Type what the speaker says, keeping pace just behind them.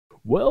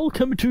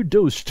Welcome to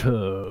Dose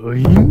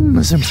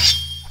Time.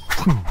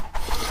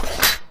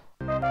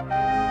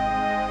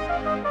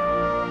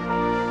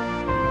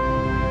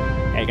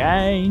 Hey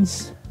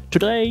guys,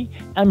 today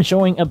I'm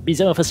showing a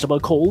bizarre festival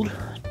called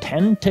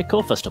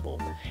Tenteko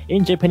Festival,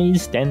 in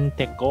Japanese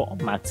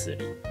Tenteko Matsuri.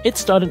 It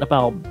started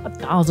about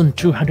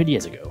 1,200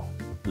 years ago.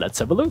 Let's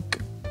have a look.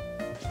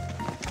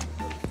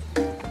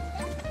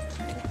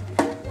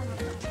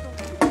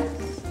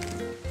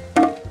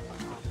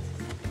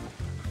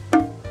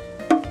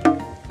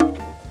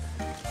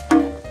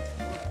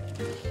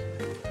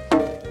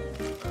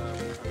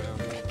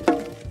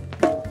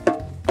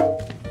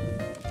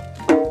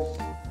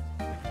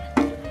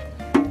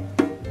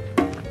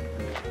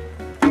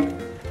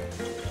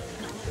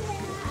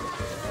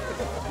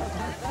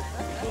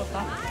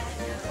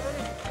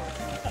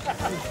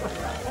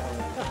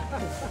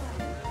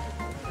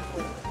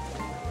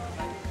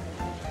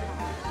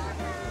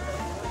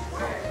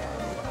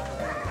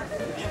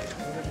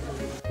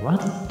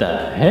 What the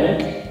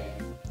heck?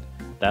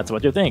 That's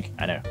what you think,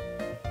 I know.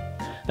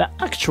 That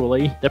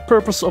actually, the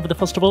purpose of the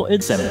festival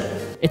is simple.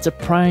 It's a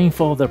praying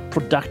for the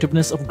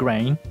productiveness of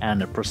grain and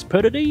the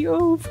prosperity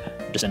of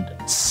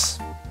descendants.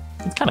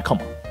 It's kinda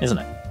common, isn't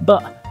it?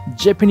 But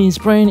Japanese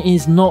praying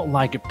is not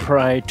like a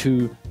prayer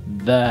to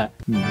the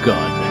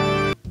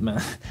god.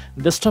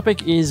 This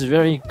topic is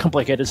very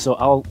complicated, so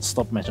I'll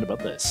stop mentioning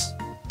about this.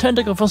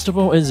 Tenteko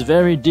Festival is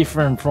very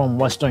different from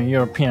Western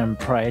European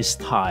prayer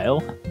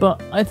style,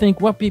 but I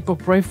think what people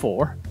pray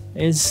for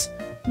is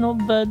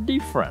not that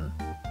different.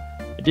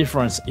 The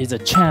difference is a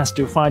chance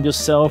to find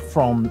yourself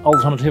from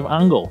alternative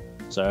angle,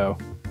 so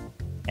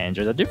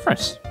enjoy the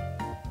difference.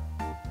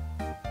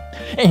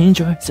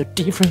 Enjoy the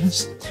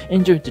difference,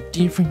 enjoy the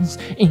difference,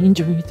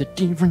 enjoy the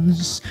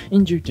difference,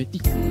 enjoy the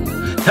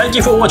difference. Thank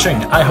you for watching,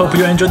 I hope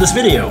you enjoyed this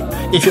video.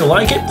 If you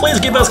like it, please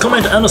give us a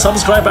comment and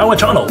subscribe our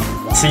channel.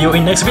 See you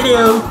in next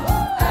video!